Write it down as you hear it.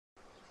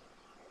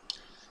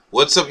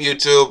What's up,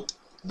 YouTube?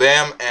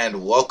 Bam,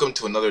 and welcome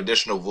to another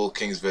edition of Will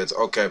King's Vids.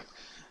 Okay,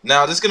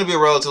 now this is gonna be a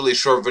relatively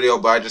short video,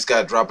 but I just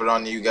gotta drop it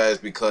on you guys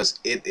because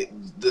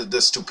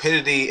the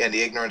stupidity and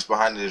the ignorance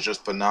behind it is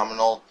just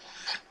phenomenal.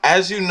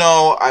 As you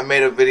know, I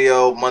made a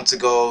video months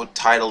ago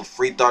titled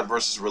 "Free Thought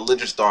versus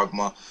Religious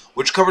Dogma,"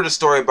 which covered a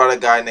story about a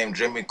guy named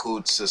Cody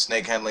Coots, a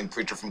snake handling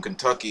preacher from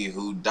Kentucky,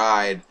 who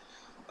died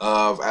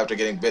after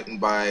getting bitten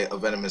by a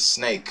venomous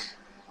snake.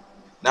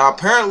 Now,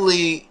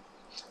 apparently,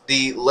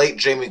 the late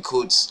Jamie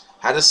Coots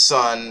had a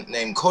son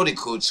named Cody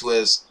Coots who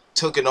has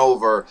taken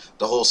over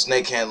the whole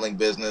snake handling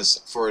business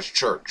for his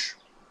church.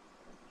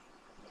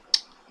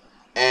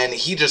 And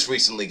he just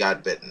recently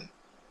got bitten.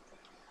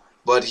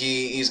 But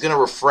he's going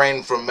to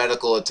refrain from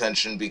medical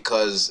attention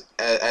because,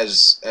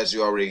 as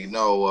you already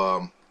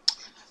know,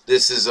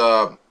 this is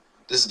the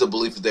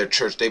belief of their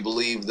church. They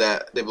believe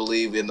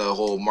in the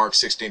whole Mark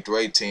 16 through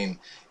 18.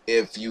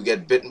 If you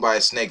get bitten by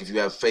a snake, if you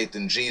have faith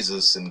in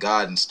Jesus and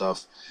God and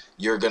stuff,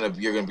 you're gonna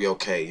be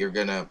okay. You're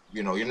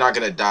not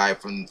gonna die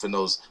from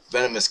those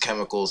venomous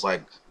chemicals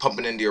like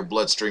pumping into your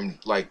bloodstream,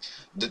 like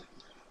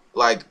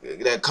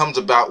that comes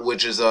about,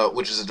 which is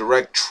a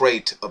direct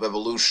trait of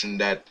evolution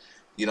that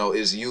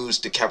is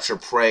used to capture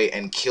prey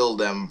and kill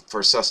them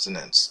for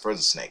sustenance for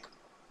the snake.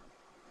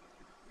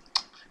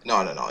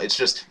 No. It's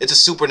a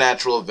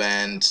supernatural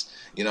event.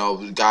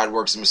 God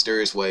works in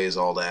mysterious ways.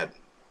 All that.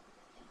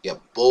 Yeah,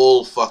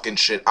 bull fucking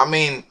shit. I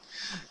mean,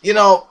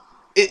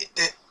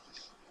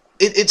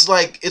 it's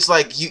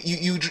like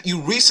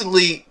you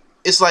recently.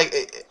 It's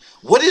like,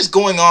 what is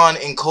going on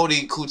in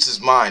Cody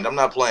Coots' mind? I'm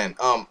not playing.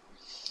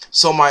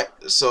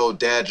 So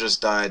dad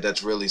just died.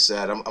 That's really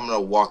sad. I'm gonna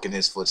walk in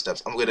his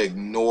footsteps. I'm gonna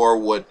ignore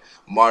what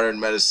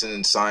modern medicine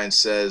and science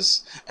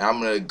says, and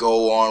I'm gonna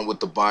go on with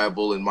the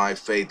Bible and my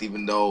faith,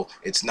 even though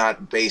it's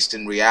not based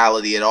in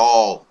reality at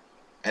all.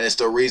 And it's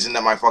the reason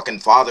that my fucking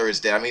father is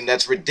dead. I mean,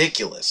 that's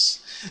ridiculous.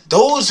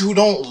 Those who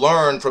don't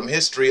learn from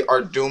history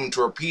are doomed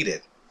to repeat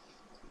it.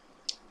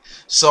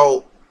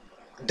 So,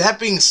 that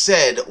being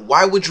said,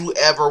 why would you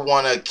ever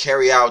want to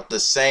carry out the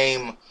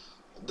same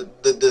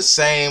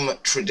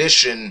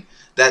tradition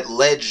that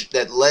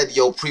led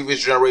your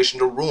previous generation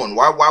to ruin?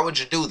 Why would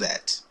you do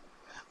that?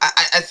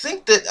 I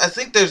think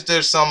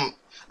there's some.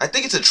 I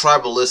think it's a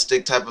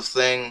tribalistic type of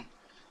thing,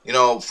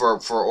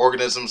 for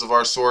organisms of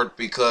our sort,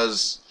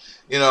 because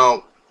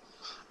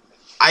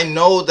I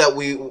know that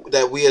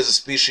we as a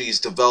species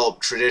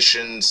develop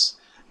traditions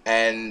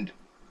and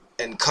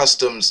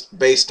customs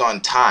based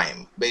on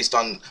time, based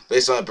on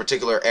a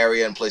particular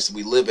area and place that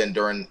we live in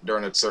during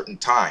a certain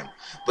time.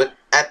 But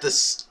at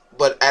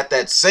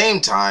that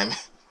same time,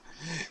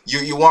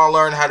 you want to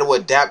learn how to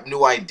adapt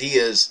new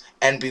ideas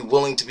and be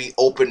willing to be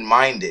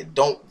open-minded.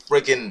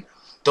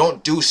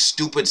 Don't do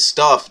stupid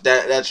stuff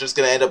that's just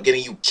gonna end up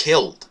getting you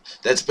killed.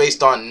 That's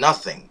based on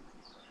nothing.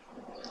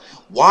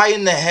 Why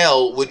in the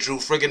hell would you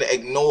freaking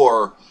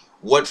ignore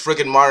what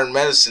freaking modern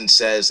medicine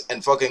says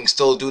and fucking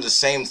still do the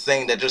same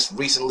thing that just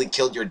recently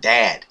killed your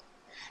dad?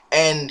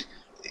 And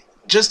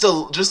just a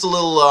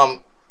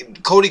little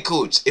Cody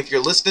Coots, if you're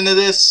listening to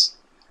this,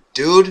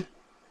 dude,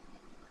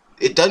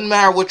 it doesn't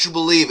matter what you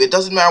believe. It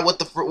doesn't matter what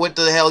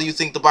the hell you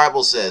think the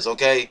Bible says,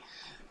 okay?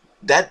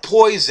 That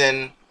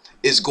poison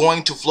is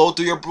going to flow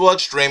through your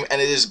bloodstream,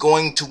 and it is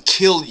going to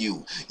kill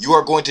you. You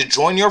are going to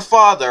join your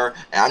father,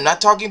 and I'm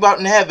not talking about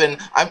in heaven.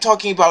 I'm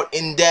talking about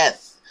in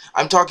death.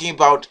 I'm talking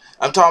about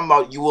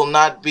you will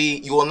not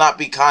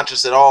be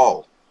conscious at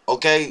all.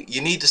 Okay?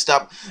 You need to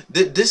stop.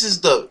 This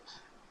is the.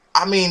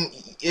 I mean,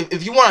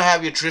 if you want to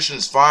have your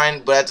traditions,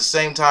 fine, but at the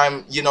same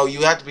time, you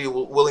have to be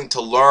willing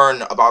to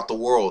learn about the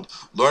world,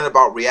 learn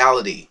about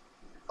reality.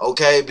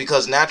 Okay?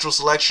 Because natural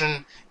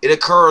selection, it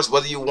occurs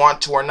whether you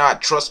want to or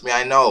not. Trust me,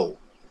 I know.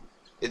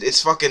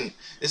 This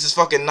is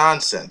fucking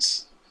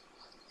nonsense.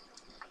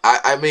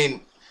 I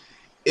mean,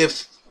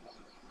 if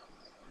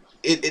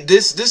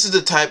this is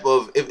the type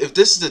of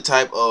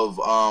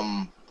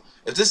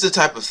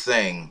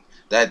thing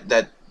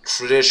that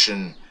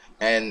tradition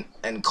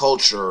and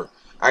culture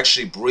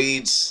actually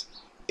breeds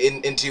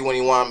into you when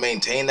you want to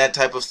maintain that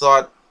type of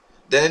thought,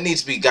 then it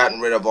needs to be gotten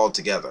rid of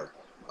altogether.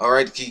 All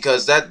right,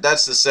 because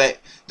that's the same.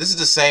 This is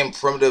the same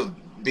primitive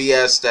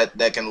BS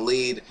that can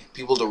lead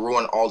people to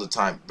ruin all the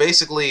time.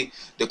 Basically,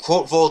 to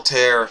quote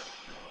Voltaire,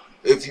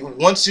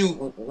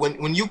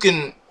 when you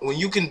can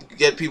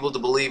get people to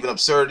believe in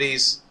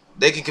absurdities,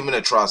 they can commit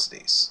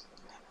atrocities.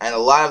 And a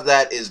lot of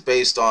that is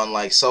based on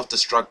like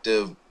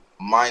self-destructive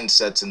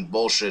mindsets and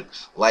bullshit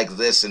like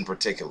this in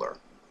particular.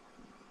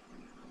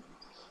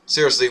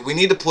 Seriously,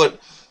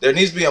 there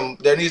needs to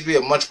be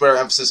a much better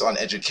emphasis on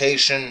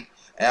education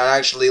and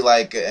actually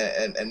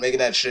and making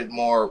that shit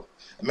more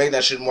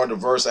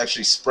diverse,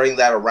 actually spreading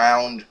that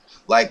around.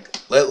 Like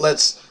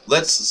let's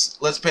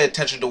pay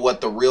attention to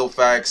what the real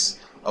facts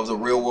of the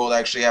real world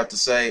actually have to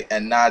say,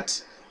 and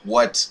not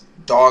what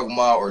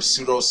dogma or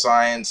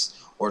pseudoscience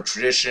or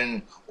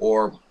tradition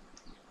or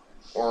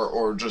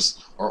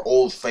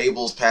old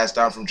fables passed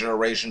down from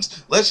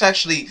generations. Let's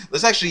actually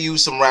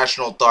use some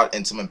rational thought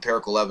and some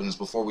empirical evidence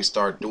before we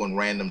start doing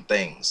random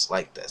things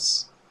like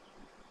this.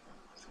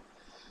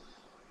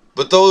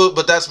 But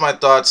that's my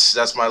thoughts.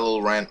 That's my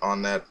little rant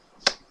on that.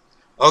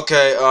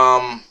 Okay,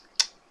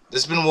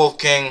 this has been Wolf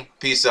King.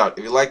 Peace out.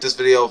 If you like this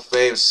video,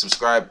 fave,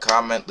 subscribe,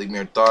 comment, leave me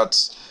your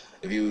thoughts.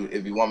 If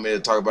you want me to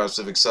talk about a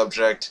specific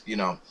subject, you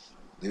know,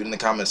 leave it in the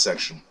comment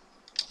section.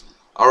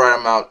 Alright,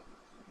 I'm out.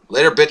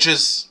 Later,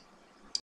 bitches.